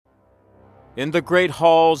In the great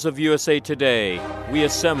halls of USA Today, we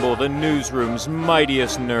assemble the newsroom's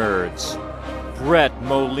mightiest nerds. Brett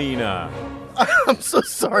Molina. I'm so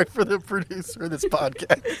sorry for the producer of this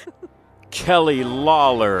podcast. Kelly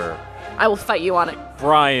Lawler. I will fight you on it.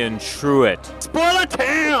 Brian Truitt. Spoiler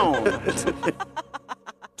town!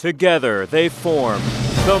 Together, they form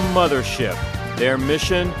the Mothership. Their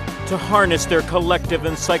mission? To harness their collective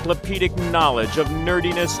encyclopedic knowledge of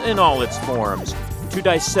nerdiness in all its forms. To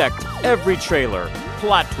dissect every trailer,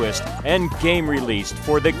 plot twist, and game released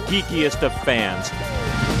for the geekiest of fans.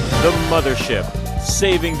 The Mothership,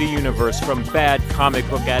 saving the universe from bad comic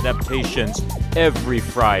book adaptations every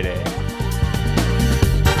Friday.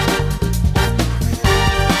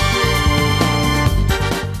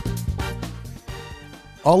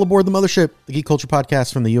 All aboard the Mothership, the Geek Culture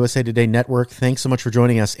Podcast from the USA Today Network. Thanks so much for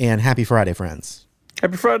joining us, and happy Friday, friends.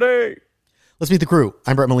 Happy Friday! Let's meet the crew.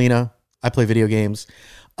 I'm Brett Molina. I play video games.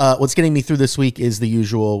 What's getting me through this week is the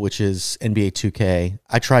usual, which is NBA 2K.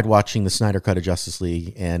 I tried watching the Snyder Cut of Justice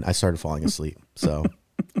League, and I started falling asleep. So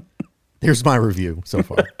here's my review so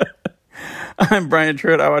far. I'm Brian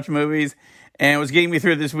Truitt. I watch movies. And what's getting me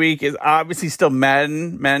through this week is obviously still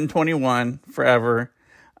Madden 21 forever.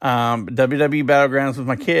 WWE Battlegrounds with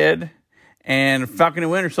my kid. And Falcon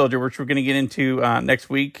and Winter Soldier, which we're going to get into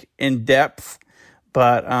next week in depth.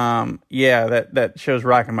 But yeah, that show's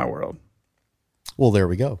rocking my world. Well, there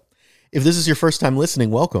we go. If this is your first time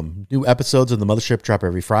listening, welcome. New episodes of The Mothership drop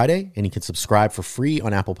every Friday, and you can subscribe for free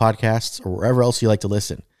on Apple Podcasts or wherever else you like to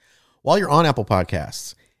listen. While you're on Apple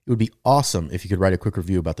Podcasts, it would be awesome if you could write a quick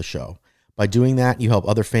review about the show. By doing that, you help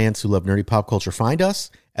other fans who love nerdy pop culture find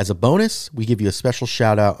us. As a bonus, we give you a special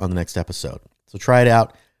shout out on the next episode. So try it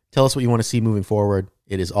out. Tell us what you want to see moving forward.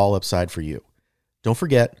 It is all upside for you. Don't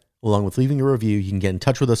forget, along with leaving a review, you can get in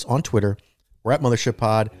touch with us on Twitter. We're at Mothership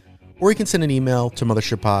Pod. Or you can send an email to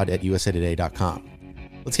mothershippod@usatoday.com.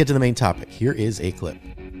 Let's get to the main topic. Here is a clip.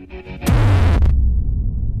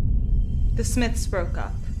 The Smiths broke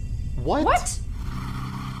up. What?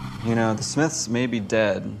 You know, the Smiths may be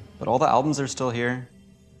dead, but all the albums are still here.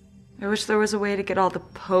 I wish there was a way to get all the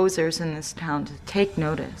posers in this town to take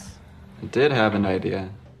notice. I did have an idea.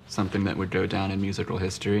 Something that would go down in musical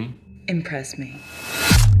history. Impress me.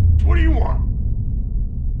 What do you want?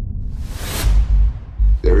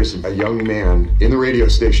 There is a young man in the radio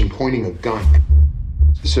station pointing a gun.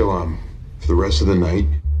 So, for the rest of the night,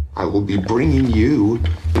 I will be bringing you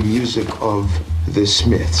the music of the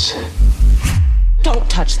Smiths. Don't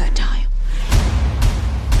touch that dial.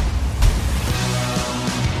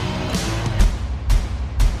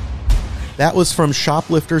 That was from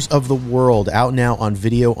Shoplifters of the World, out now on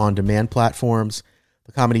video on demand platforms.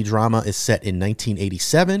 The comedy drama is set in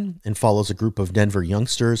 1987 and follows a group of Denver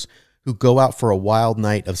youngsters who go out for a wild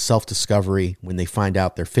night of self-discovery when they find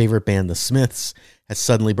out their favorite band, the Smiths, has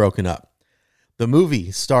suddenly broken up. The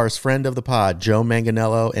movie stars friend of the pod, Joe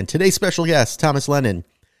Manganiello, and today's special guest, Thomas Lennon,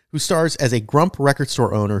 who stars as a grump record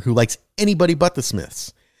store owner who likes anybody but the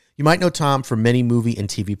Smiths. You might know Tom from many movie and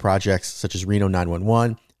TV projects such as Reno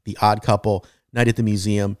 911, The Odd Couple, Night at the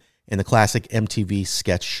Museum, and the classic MTV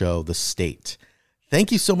sketch show, The State.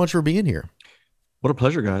 Thank you so much for being here. What a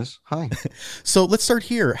pleasure, guys. Hi. So let's start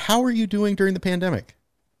here. How are you doing during the pandemic?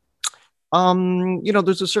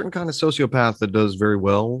 There's a certain kind of sociopath that does very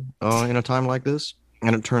well in a time like this.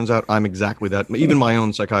 And it turns out I'm exactly that. Even my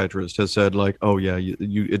own psychiatrist has said, like, oh, yeah,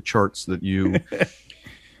 it charts that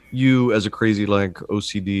you as a crazy, like,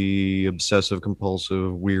 OCD, obsessive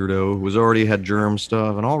compulsive weirdo who has already had germ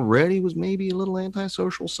stuff and already was maybe a little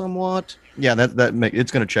antisocial somewhat. Yeah,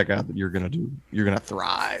 it's going to check out that you're going to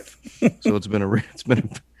thrive. So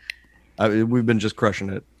we've been just crushing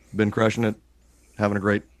it. Been crushing it.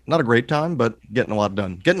 Having not a great time, but getting a lot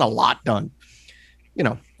done. Getting a lot done. You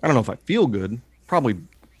know, I don't know if I feel good. Probably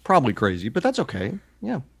crazy, but that's okay.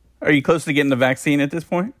 Yeah. Are you close to getting the vaccine at this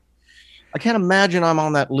point? I can't imagine I'm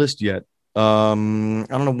on that list yet. I don't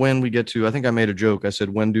know when we get to. I think I made a joke. I said,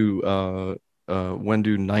 when do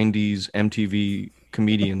 90s MTV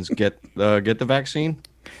comedians get the vaccine?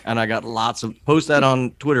 And I got lots of post that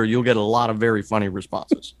on Twitter. You'll get a lot of very funny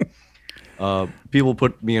responses. People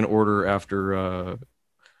put me in order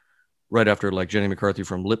right after like Jenny McCarthy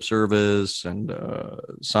from Lip Service and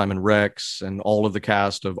Simon Rex and all of the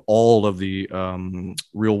cast of all of the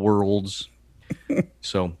Real Worlds.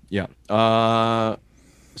 So yeah, as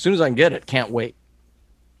soon as I can get it, can't wait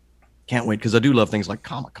because I do love things like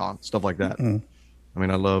Comic-Con, stuff like that. I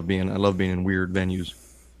mean, I love being in weird venues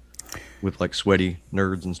with like sweaty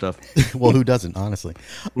nerds and stuff. Well, who doesn't, honestly?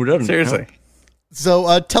 Who doesn't? Seriously.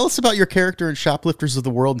 So tell us about your character in Shoplifters of the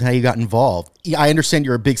World and how you got involved. I understand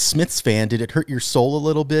you're a big Smiths fan. Did it hurt your soul a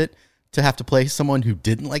little bit to have to play someone who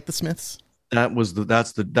didn't like the Smiths? That's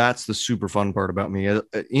the super fun part about me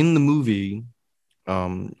in the movie,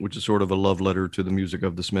 which is sort of a love letter to the music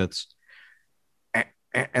of the Smiths.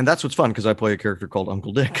 And that's what's fun, because I play a character called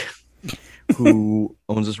Uncle Dick, who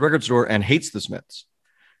owns this record store and hates the Smiths.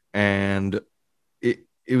 And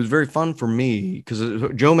it was very fun for me because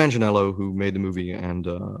Joe Manganiello, who made the movie and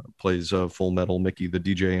plays Full Metal Mickey, the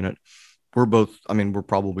DJ in it, we're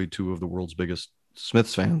probably two of the world's biggest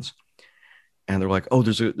Smiths fans. And they're like, oh,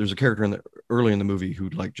 there's a character early in the movie who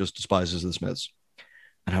like just despises the Smiths.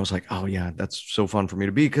 And I was like, oh yeah, that's so fun for me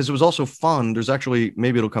to be, because it was also fun. There's actually,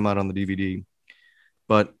 maybe it'll come out on the DVD,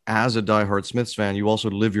 but as a diehard Smiths fan, you also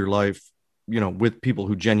live your life, with people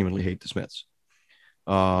who genuinely hate the Smiths,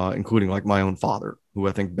 including like my own father, who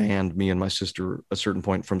I think banned me and my sister at a certain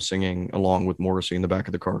point from singing along with Morrissey in the back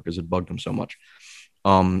of the car because it bugged him so much.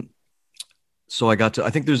 So I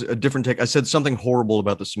think there's a different take. I said something horrible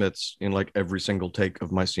about the Smiths in like every single take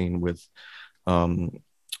of my scene with Eller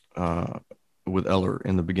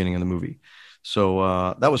in the beginning of the movie.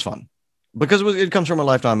 So that was fun, because it comes from a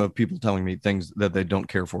lifetime of people telling me things that they don't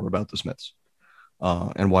care for about the Smiths,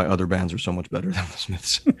 and why other bands are so much better than the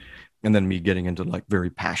Smiths. And then me getting into like very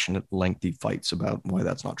passionate, lengthy fights about why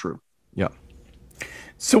that's not true. Yeah.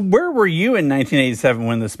 So where were you in 1987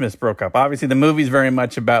 when the Smiths broke up? Obviously, the movie's very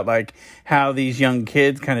much about like how these young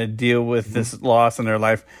kids kind of deal with this loss in their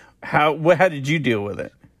life. How did you deal with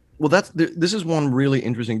it? Well, this is one really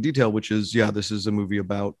interesting detail, which is, this is a movie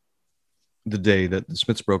about the day that the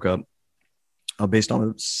Smiths broke up, based on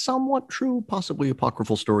a somewhat true, possibly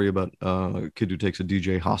apocryphal story about a kid who takes a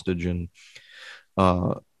DJ hostage in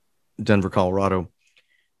Denver, Colorado.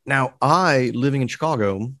 Now, living in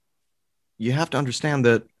Chicago, you have to understand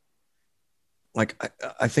that, like,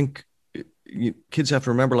 I think kids have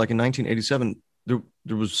to remember, like in 1987,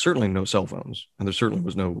 there was certainly no cell phones, and there certainly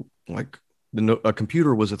was no, like, a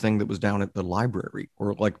computer was a thing that was down at the library,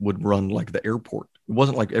 or like would run like the airport. It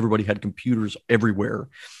wasn't like everybody had computers everywhere.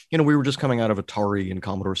 We were just coming out of Atari and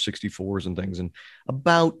Commodore 64s and things, and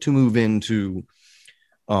about to move into,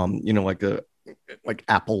 like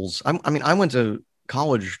Apples. I went to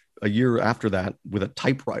college a year after that with a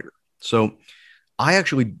typewriter. So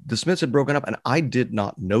the Smiths had broken up, and I did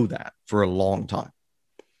not know that for a long time.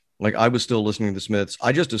 Like, I was still listening to the Smiths.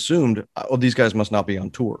 I just assumed, these guys must not be on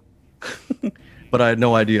tour. But I had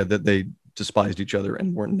no idea that they despised each other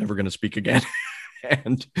and weren't never going to speak again.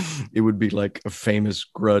 And it would be like a famous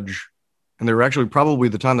grudge. And they were actually, probably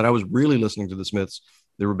the time that I was really listening to the Smiths,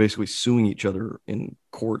 they were basically suing each other in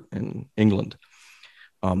court in England,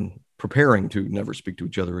 preparing to never speak to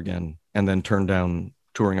each other again, and then turn down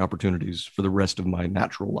touring opportunities for the rest of my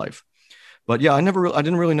natural life. But yeah, I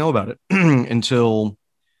didn't really know about it until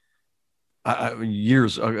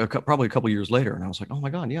probably a couple years later. And I was like, oh my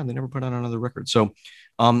God, yeah, they never put out another record. So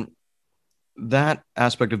that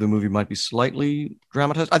aspect of the movie might be slightly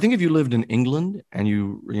dramatized. I think if you lived in England and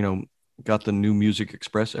you got the New Music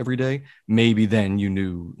Express every day, maybe then you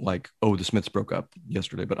knew, like, oh, the Smiths broke up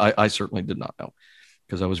yesterday. But I certainly did not know,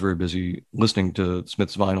 because I was very busy listening to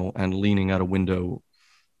Smiths vinyl and leaning out a window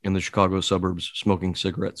in the Chicago suburbs, smoking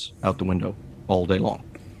cigarettes out the window all day long.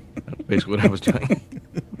 That's basically what I was doing.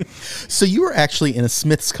 So you were actually in a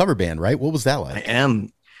Smiths cover band, right? What was that like?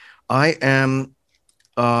 I am.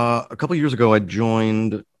 A couple of years ago, I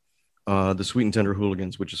joined the Sweet and Tender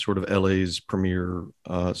Hooligans, which is sort of LA's premier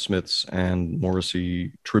Smiths and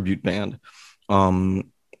Morrissey tribute band. And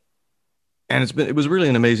it was really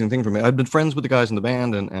an amazing thing for me. I'd been friends with the guys in the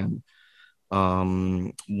band, and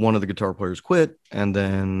one of the guitar players quit, and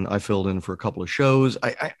then I filled in for a couple of shows.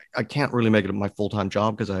 I can't really make it my full-time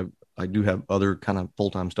job, because I do have other kind of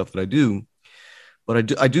full-time stuff that I do,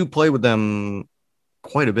 but I do play with them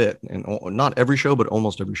quite a bit, and not every show, but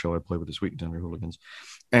almost every show I play with the Sweet and Tender Hooligans.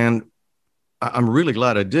 And I'm really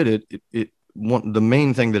glad I did it. The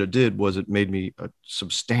main thing that it did was it made me a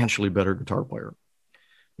substantially better guitar player,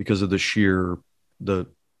 because of the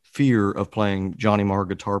fear of playing Johnny Marr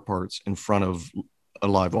guitar parts in front of a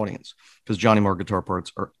live audience, because Johnny Marr guitar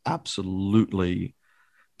parts are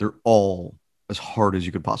they're all as hard as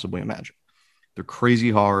you could possibly imagine. They're crazy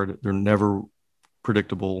hard. They're never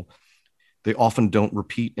predictable. They often don't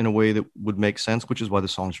repeat in a way that would make sense, which is why the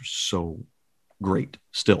songs are so great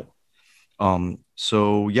still.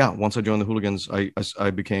 So yeah, once I joined the Hooligans, I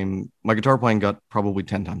became, my guitar playing got probably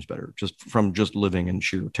 10 times better, just from living in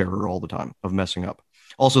sheer terror all the time of messing up.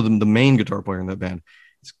 Also, the main guitar player in that band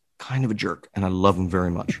is kind of a jerk, and I love him very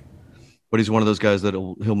much. But he's one of those guys that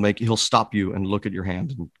he'll stop you and look at your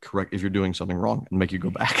hand and correct if you're doing something wrong and make you go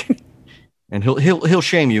back. And he'll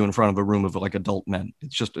shame you in front of a room of like adult men.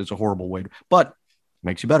 It's a horrible way, but it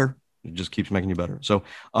makes you better. It just keeps making you better. So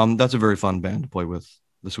that's a very fun band to play with,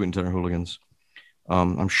 the Sweet and Tender Hooligans.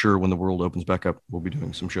 I'm sure when the world opens back up, we'll be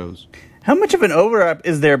doing some shows. How much of an overlap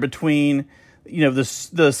is there between,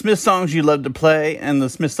 the Smith songs you love to play and the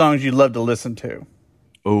Smith songs you love to listen to?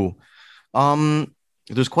 Oh,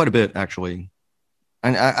 there's quite a bit, actually.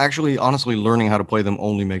 And actually, honestly, learning how to play them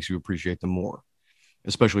only makes you appreciate them more,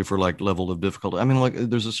 especially for like level of difficulty. I mean, like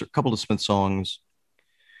there's a couple of Smith songs.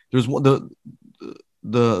 There's one,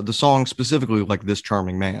 the song specifically, like This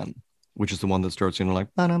Charming Man, which is the one that starts, like,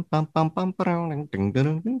 I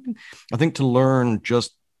think to learn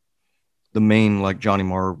just the main, like, Johnny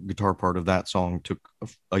Marr guitar part of that song took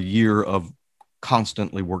a year of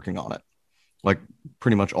constantly working on it, like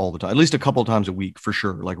pretty much all the time, at least a couple of times a week for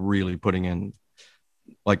sure, like really putting in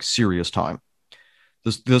like serious time.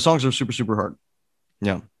 The songs are super, super hard.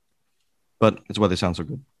 Yeah. But it's why they sound so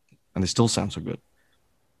good. And they still sound so good.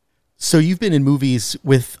 So you've been in movies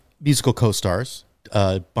with musical co-stars,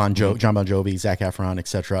 John Bon Jovi, Zac Efron,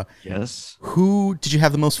 etc. Yes. Who did you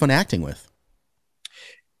have the most fun acting with?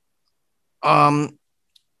 For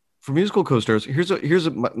musical co-stars, here's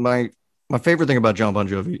my favorite thing about John Bon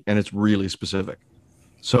Jovi, and it's really specific.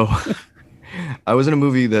 So I was in a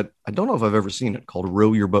movie that I don't know if I've ever seen it, called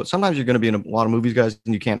Row Your Boat. Sometimes you're going to be in a lot of movies, guys,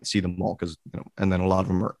 and you can't see them all because, and then a lot of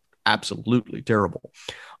them are absolutely terrible.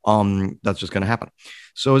 That's just going to happen.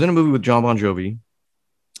 So I was in a movie with John Bon Jovi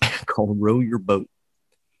called Row Your Boat.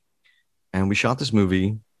 And we shot this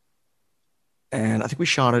movie, and I think we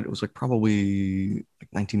shot it. It was like probably like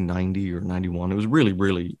 1990 or 91. It was really,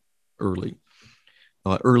 really early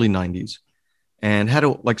 90s, and had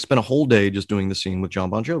to like spend a whole day just doing the scene with John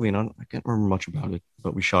Bon Jovi. And I can't remember much about it,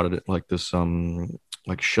 but we shot it at like this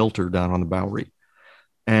like shelter down on the Bowery,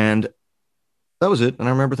 and that was it. And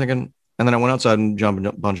I remember thinking, and then I went outside, and John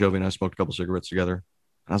Bon Jovi and I smoked a couple cigarettes together. And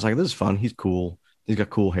I was like, this is fun. He's cool. He's got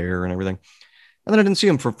cool hair and everything. And then I didn't see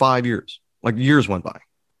him for 5 years. Like years went by.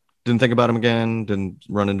 Didn't think about him again. Didn't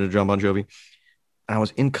run into John Bon Jovi. And I was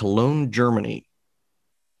in Cologne, Germany,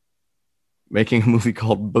 making a movie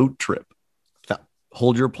called Boat Trip.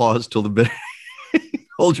 Hold your applause till the bit.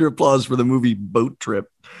 Hold your applause for the movie Boat Trip.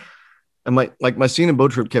 And my scene in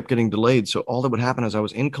Boat Trip kept getting delayed. So all that would happen is I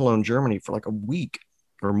was in Cologne, Germany for like a week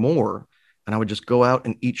or more. And I would just go out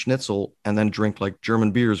and eat schnitzel and then drink like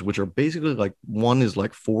German beers, which are basically like one is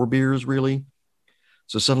like 4 beers, really.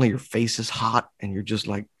 So suddenly your face is hot and you're just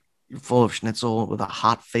like, you're full of schnitzel with a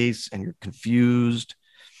hot face and you're confused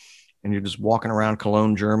and you're just walking around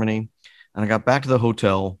Cologne, Germany. And I got back to the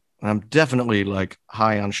hotel and I'm definitely like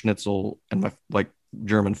high on schnitzel and my like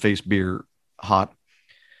German face beer hot.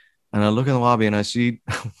 And I look in the lobby and I see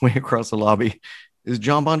way across the lobby is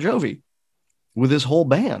John Bon Jovi with his whole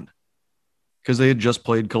band, because they had just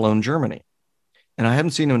played Cologne, Germany. And I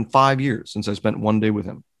hadn't seen him in 5 years since I spent one day with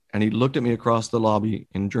him. And he looked at me across the lobby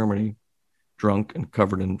in Germany, drunk and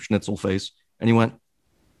covered in schnitzel face. And he went,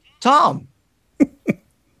 Tom. And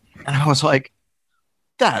I was like,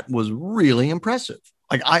 that was really impressive.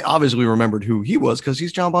 Like, I obviously remembered who he was because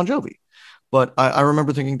he's John Bon Jovi. But I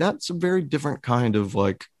remember thinking that's a very different kind of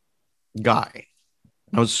like guy.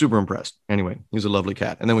 And I was super impressed. Anyway, he was a lovely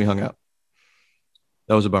cat. And then we hung out.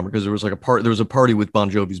 That was a bummer because there was a party with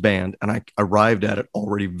Bon Jovi's band, and I arrived at it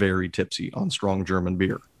already very tipsy on strong German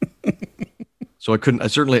beer. So I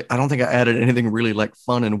don't think I added anything really like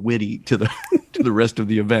fun and witty to the rest of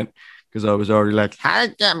the event because I was already like,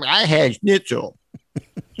 I had schnitzel.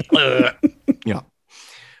 Yeah.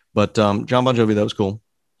 But John Bon Jovi, that was cool.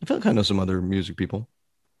 I feel like I know some other music people.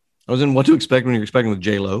 I was in What to Expect When You're Expecting with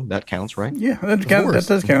J-Lo. That counts, right? Yeah, that counts.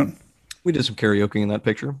 That does count. We did some karaoke in that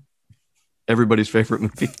picture. Everybody's favorite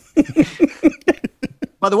movie.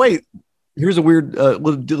 By the way, here's a weird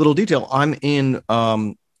little detail. I'm in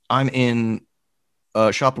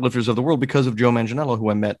Shoplifters of the World because of Joe Manganiello, who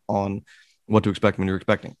I met on What to Expect When You're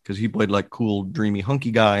Expecting, because he played like cool, dreamy,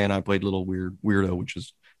 hunky guy, and I played little weirdo, which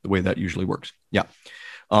is the way that usually works. Yeah.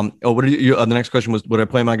 What did you? The next question was, would I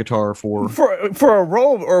play my guitar for a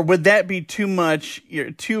role, or would that be too much?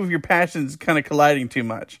 Two of your passions kind of colliding too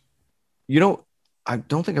much. I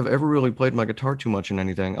don't think I've ever really played my guitar too much in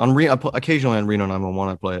anything. Occasionally on Reno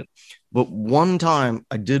 911, I play it. But one time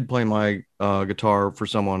I did play my guitar for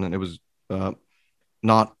someone, and it was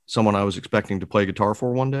not someone I was expecting to play guitar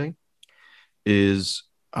for one day.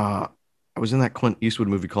 I was in that Clint Eastwood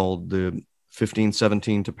movie called The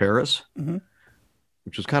 1517 to Paris,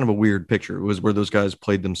 which was kind of a weird picture. It was where those guys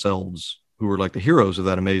played themselves, who were like the heroes of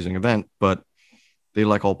that amazing event, but they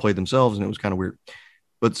like all played themselves, and it was kind of weird.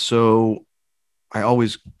 But so I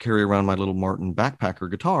always carry around my little Martin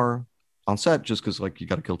backpacker guitar on set just because like you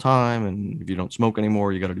got to kill time, and if you don't smoke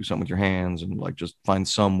anymore, you got to do something with your hands and like just find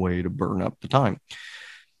some way to burn up the time.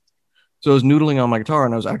 So I was noodling on my guitar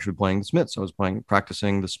and I was actually playing the Smiths. I was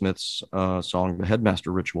practicing the Smiths song, The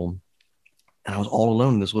Headmaster Ritual. And I was all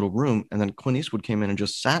alone in this little room. And then Clint Eastwood came in and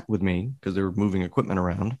just sat with me because they were moving equipment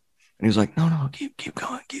around. And he was like, no, keep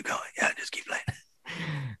going. Yeah, just keep playing.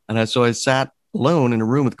 And so I sat alone in a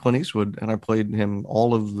room with Clint Eastwood and I played him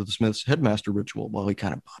all of the Smiths Headmaster Ritual while he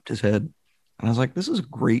kind of bobbed his head. And I was like, this is a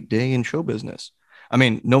great day in show business. I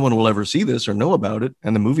mean, no one will ever see this or know about it.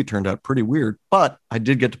 And the movie turned out pretty weird, but I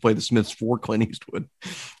did get to play the Smiths for Clint Eastwood,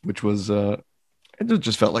 which was, it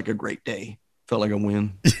just felt like a great day. Felt like a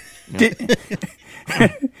win.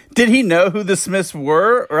 Did he know who the Smiths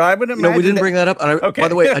were? Or I would imagine. No, we didn't bring that up. Okay. By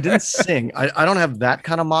the way, I didn't sing. I don't have that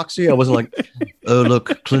kind of moxie. I wasn't like, oh,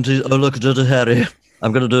 look, Clint, oh, look, little Harry.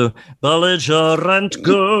 I'm going to do Belligerent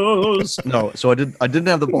Goes. No, so I didn't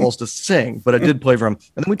have the balls to sing, but I did play for him.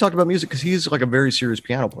 And then we talked about music because he's like a very serious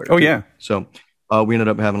piano player. Oh, too. yeah. So we ended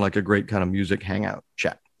up having like a great kind of music hangout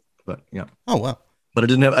chat. But yeah. Oh, wow. But I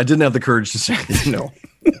didn't have the courage to sing. No.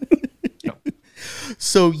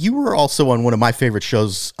 So you were also on one of my favorite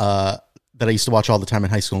shows that I used to watch all the time in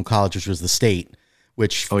high school and college, which was The State,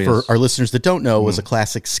 which for our listeners that don't know was a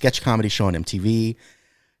classic sketch comedy show on MTV.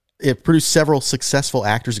 It produced several successful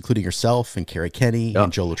actors, including yourself and Carrie Kenny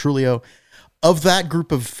and Joe Latrulio. Of that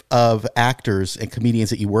group of actors and comedians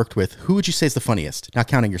that you worked with, who would you say is the funniest, not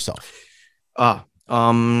counting yourself? That's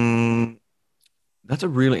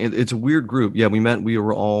it's a weird group. Yeah, we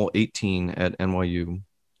were all 18 at NYU.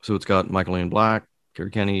 So it's got Michael Ian Black, Carrie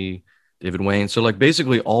Kenny, David Wayne. So like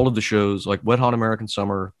basically all of the shows like Wet Hot American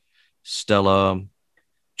Summer, Stella,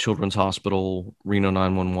 Children's Hospital, Reno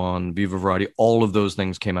 911, Viva Variety, all of those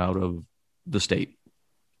things came out of The State.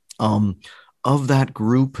 Of that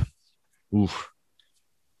group, I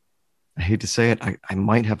hate to say it, I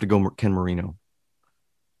might have to go Ken Marino.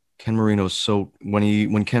 Ken Marino's so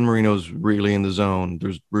when Ken Marino's really in the zone,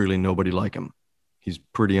 there's really nobody like him. He's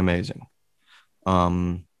pretty amazing.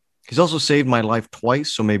 He's also saved my life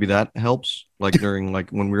twice, so maybe that helps. Like during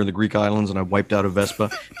like when we were in the Greek islands and I wiped out a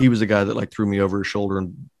Vespa, he was the guy that like threw me over his shoulder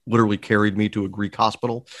and literally carried me to a Greek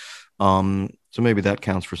hospital. So maybe that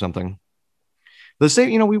counts for something. The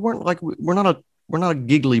State, we weren't like we're not a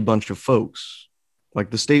giggly bunch of folks.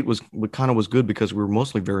 Like The State was good because we were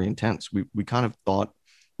mostly very intense. We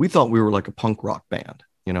thought we were like a punk rock band.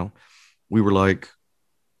 We were like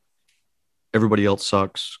everybody else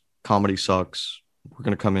sucks. Comedy sucks. We're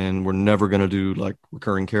going to come in. We're never going to do like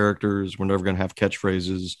recurring characters. We're never going to have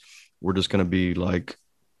catchphrases. We're just going to be like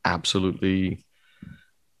absolutely,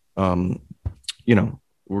 we're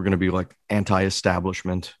going to be like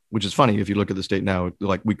anti-establishment, which is funny. If you look at The State now,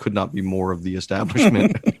 like we could not be more of the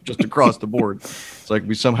establishment just across the board. It's like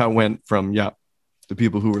we somehow went from, the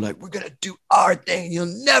people who were like, we're going to do our thing.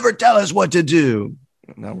 You'll never tell us what to do.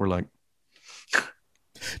 Now we're like,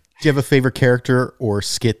 do you have a favorite character or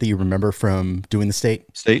skit that you remember from doing The State?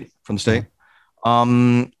 From The State.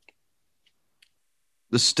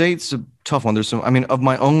 The State's a tough one. There's some, of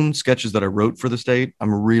my own sketches that I wrote for The State,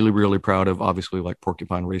 I'm really, really proud of. Obviously, like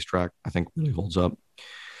Porcupine Racetrack, I think really holds up.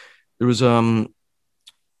 There was,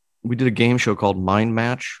 we did a game show called Mind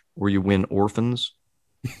Match where you win orphans.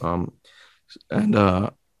 And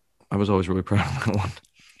I was always really proud of that one.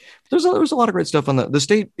 There's a lot of great stuff on The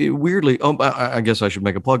State. Weirdly, I guess I should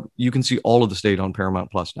make a plug. You can see all of The State on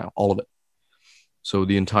Paramount Plus now, all of it. So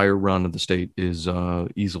the entire run of The State is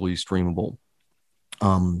easily streamable,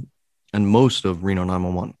 and most of Reno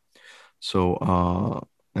 911. So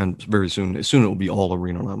and very soon it will be all of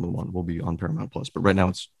Reno 911 will be on Paramount Plus. But right now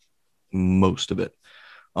it's most of it.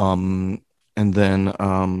 And then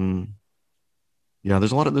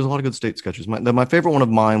there's a lot of good State sketches. My favorite one of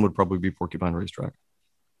mine would probably be Porcupine Racetrack.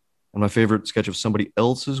 And my favorite sketch of somebody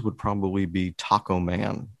else's would probably be Taco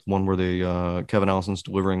Man, one where Kevin Allison's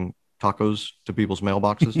delivering tacos to people's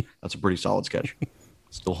mailboxes. That's a pretty solid sketch.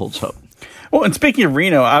 Still holds up. Well, and speaking of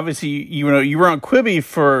Reno, obviously you were on Quibi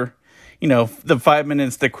for the 5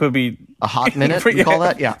 minutes that Quibi a hot minute you call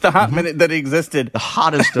that the hot minute that existed, the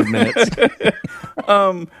hottest of minutes.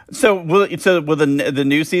 So will the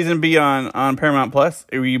new season be on Paramount Plus?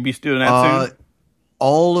 Or will you be doing that soon?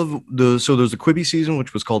 So there's a Quibi season,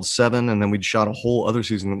 which was called 7, and then we shot a whole other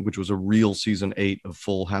season, which was a real season 8 of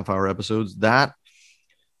full half-hour episodes.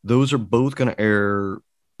 Those are both going to air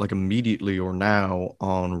like immediately or now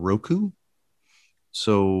on Roku.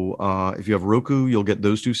 So if you have Roku, you'll get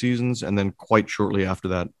those 2 seasons, and then quite shortly after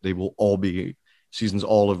that, they will all be seasons,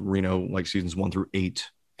 all of Reno, like seasons 1 through 8,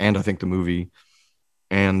 and I think the movie.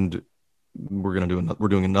 And we're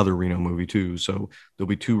doing another Reno movie too. So there'll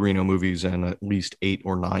be 2 Reno movies and at least 8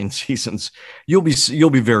 or 9 seasons. You'll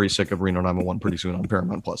be very sick of Reno 911 pretty soon on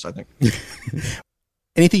Paramount Plus, I think.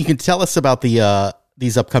 Anything you can tell us about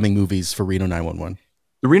these upcoming movies for Reno 911?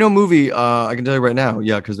 The Reno movie, I can tell you right now,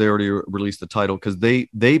 yeah, because they already released the title, because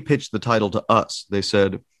they pitched the title to us. They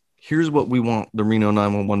said, here's what we want the Reno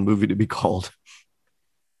 911 movie to be called.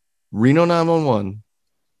 Reno 911,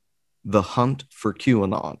 The Hunt for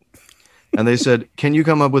QAnon. And they said, can you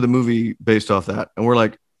come up with a movie based off that? And we're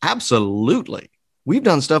like, absolutely. We've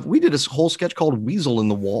done stuff. We did a whole sketch called Weasel in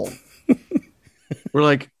the Wall. We're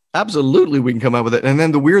like, absolutely, we can come up with it. And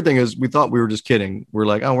then the weird thing is, we thought we were just kidding. We're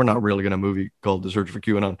like, oh, we're not really going to movie called The Search for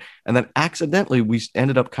QAnon. And then accidentally, we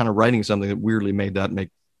ended up kind of writing something that weirdly made that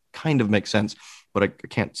make sense. But I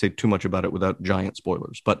can't say too much about it without giant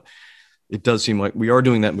spoilers. But it does seem like we are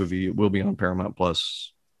doing that movie. It will be on Paramount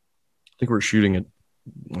Plus. I think we're shooting it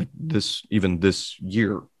like this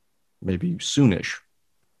year, maybe soonish.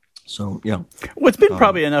 So yeah. Well, it's been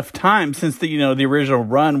probably enough time since the original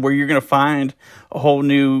run where you're going to find a whole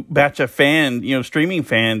new batch of streaming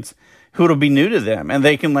fans who it'll be new to them, and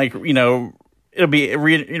they can it'll be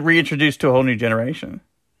reintroduced to a whole new generation.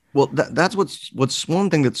 Well, that's what's one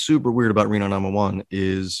thing that's super weird about Reno 911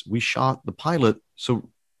 is we shot the pilot, so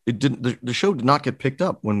it didn't. The show did not get picked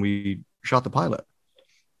up when we shot the pilot.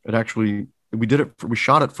 It actually we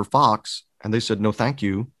shot it for Fox, and they said no, thank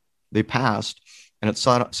you. They passed, and it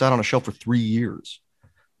sat on a shelf for 3 years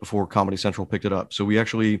before Comedy Central picked it up. So we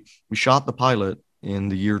shot the pilot in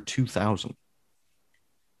the year 2000,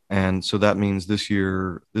 and so that means this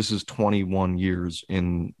is 21 years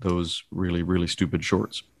in those really, really stupid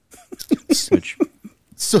shorts. Which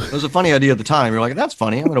it was a funny idea at the time. You're like, that's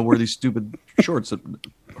funny. I'm going to wear these stupid shorts that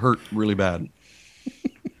hurt really bad.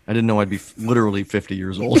 I didn't know I'd be literally 50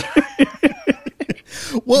 years old.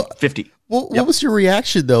 Well, 50. Well, what was your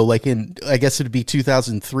reaction though? Like I guess it'd be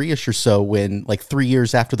 2003ish or so, when like 3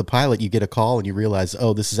 years after the pilot, you get a call and you realize,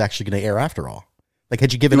 oh, this is actually going to air after all. Like,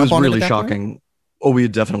 had you given up on it? It was really shocking. Point? Oh, we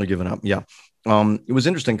had definitely given up. Yeah. It was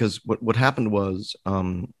interesting because what happened was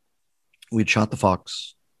we'd shot the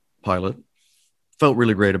Fox pilot, felt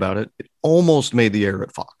really great about it. It almost made the air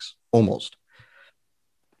at Fox. Almost.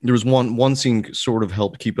 There was one scene sort of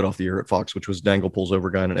helped keep it off the air at Fox, which was Dangle pulls over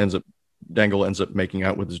a guy and Dangle ends up making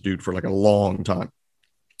out with this dude for like a long time.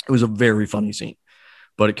 It was a very funny scene,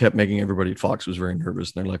 but it kept making everybody at Fox was very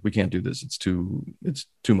nervous. And they're like, we can't do this. It's too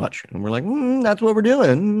much. And we're like, that's what we're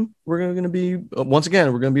doing. We're going to be, once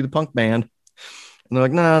again, we're going to be the punk band. And they're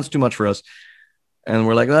like, no, it's too much for us. And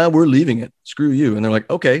we're like, we're leaving it. Screw you. And they're like,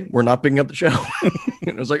 okay, we're not picking up the show. And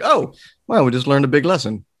it was like, oh, well, we just learned a big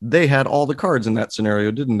lesson. They had all the cards in that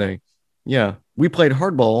scenario, didn't they? Yeah. We played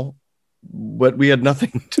hardball, but we had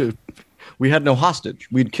nothing we had no hostage.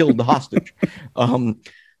 We'd killed the hostage.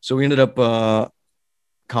 So we ended up,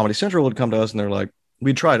 Comedy Central would come to us and they're like,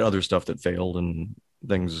 we tried other stuff that failed and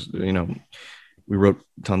things, we wrote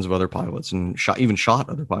tons of other pilots and shot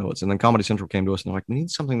other pilots. And then Comedy Central came to us and they're like, we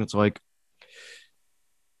need something that's like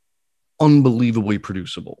unbelievably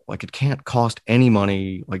producible. Like, it can't cost any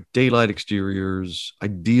money, like daylight exteriors,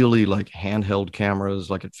 ideally like handheld cameras.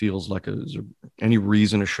 Like, it feels like is there any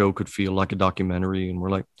reason a show could feel like a documentary? And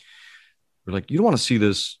we're like, you don't want to see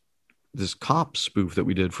this Cops spoof that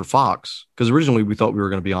we did for Fox, because originally we thought we were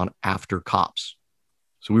going to be on after Cops.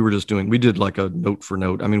 So we did like a note for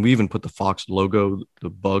note. I mean, we even put the Fox logo, the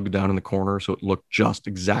bug down in the corner, so it looked just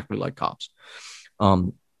exactly like Cops.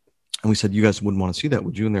 And we said, you guys wouldn't want to see that,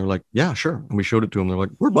 would you? And they're like, yeah, sure. And we showed it to them. They're like,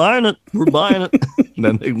 we're buying it. And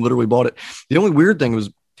then they literally bought it. The only weird thing was,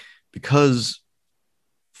 because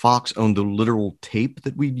Fox owned the literal tape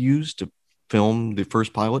that we'd used to film the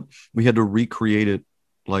first pilot, we had to recreate it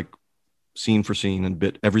like scene for scene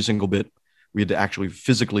and every single bit. We had to actually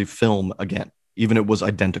physically film again, even it was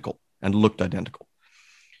identical and looked identical.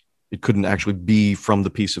 It couldn't actually be from the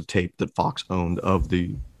piece of tape that Fox owned of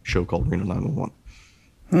the show called Reno 911.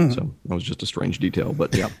 So that was just a strange detail,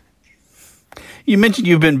 but yeah. You mentioned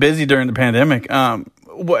you've been busy during the pandemic.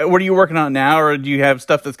 What are you working on now, or do you have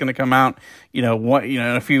stuff that's going to come out, in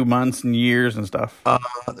a few months and years and stuff?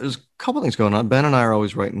 There's a couple things going on. Ben and I are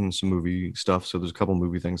always writing some movie stuff, so there's a couple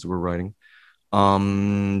movie things that we're writing.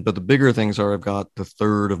 But the bigger things are, I've got the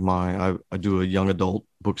third of I do a young adult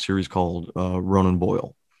book series called Ronan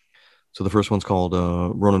Boyle. So the first one's called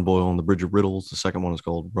Ronan Boyle and the Bridge of Riddles. The second one is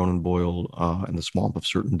called Ronan Boyle and the Swamp of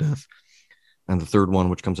Certain Death. And the third one,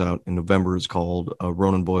 which comes out in November, is called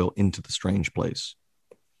Ronan Boyle Into the Strange Place.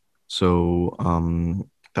 So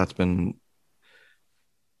that's been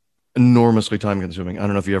enormously time consuming. I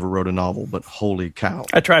don't know if you ever wrote a novel, but holy cow.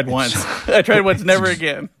 I tried once, never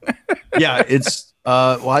again. Yeah, it's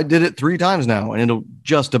well, I did it 3 times now, and it'll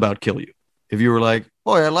just about kill you. If you were like,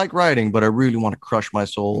 boy, I like writing, but I really want to crush my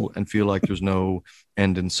soul and feel like there's no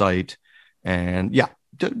end in sight. And yeah.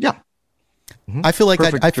 Mm-hmm. I feel like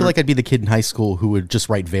I'd be the kid in high school who would just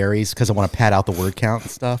write varies because I want to pad out the word count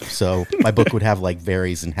and stuff. So my book would have like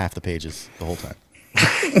varies in half the pages the whole time.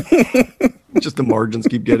 Just the margins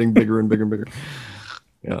keep getting bigger and bigger and bigger.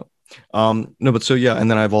 Yeah. No, but so yeah,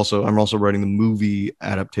 and then I'm also writing the movie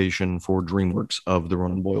adaptation for DreamWorks of the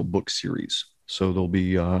Ronan Boyle book series. So there'll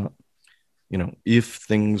be if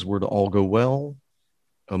things were to all go well,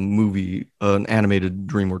 a movie, an animated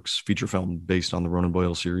DreamWorks feature film based on the Ronan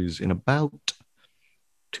Boyle series in about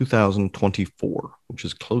 2024, which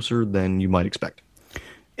is closer than you might expect.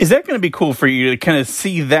 Is that going to be cool for you to kind of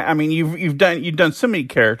see that? I mean, you've done so many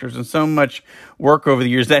characters and so much work over the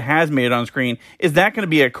years that has made it on screen. Is that going to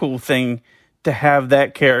be a cool thing to have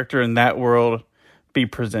that character in that world be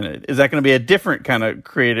presented? Is that going to be a different kind of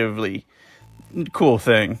creatively cool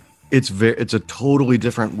thing? It's a totally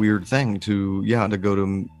different weird thing to go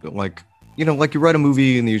to, like you write a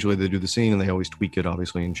movie and usually they do the scene and they always tweak it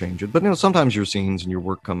obviously and change it. But sometimes your scenes and your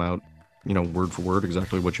work come out, word for word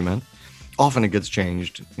exactly what you meant. Often it gets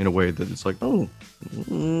changed in a way that it's like, oh,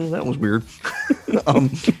 that was weird.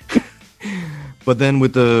 But then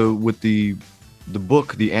with the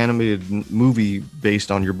book, the animated movie based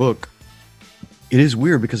on your book, it is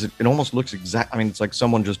weird because it almost looks exact. I mean, it's like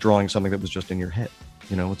someone just drawing something that was just in your head.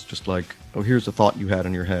 It's just like, oh, here's the thought you had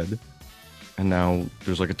in your head. And now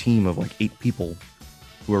there's like a team of like 8 people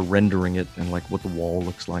who are rendering it and like what the wall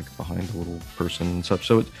looks like behind the little person and such.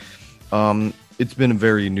 So it's been a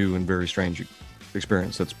very new and very strange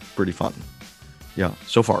experience. That's pretty fun. Yeah,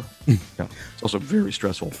 so far. Yeah, it's also very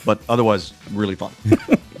stressful, but otherwise really fun.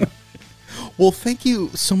 Well, thank you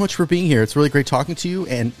so much for being here. It's really great talking to you,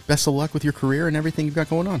 and best of luck with your career and everything you've got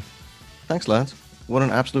going on. Thanks, lads. What an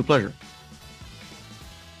absolute pleasure.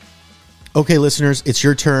 Okay, listeners, it's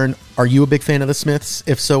your turn. Are you a big fan of the Smiths?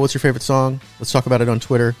 If so, what's your favorite song? Let's talk about it on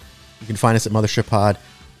Twitter. You can find us at Mothership Pod,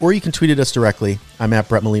 or you can tweet at us directly. I'm at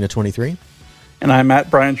Brett Molina 23. And I'm at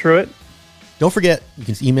Brian Truitt. Don't forget, you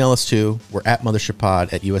can email us too. We're at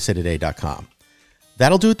mothershipPod@usatoday.com.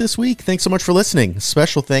 That'll do it this week. Thanks so much for listening.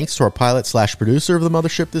 Special thanks to our pilot/producer of the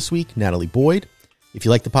Mothership this week, Natalie Boyd. If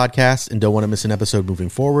you like the podcast and don't want to miss an episode moving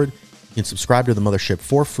forward, you can subscribe to the Mothership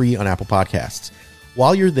for free on Apple Podcasts.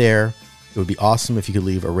 While you're there, it would be awesome if you could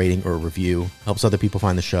leave a rating or a review. Helps other people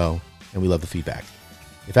find the show, and we love the feedback.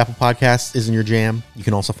 If Apple Podcasts isn't your jam, you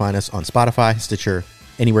can also find us on Spotify, Stitcher,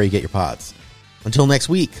 anywhere you get your pods. Until next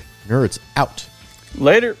week, nerds out.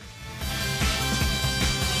 Later.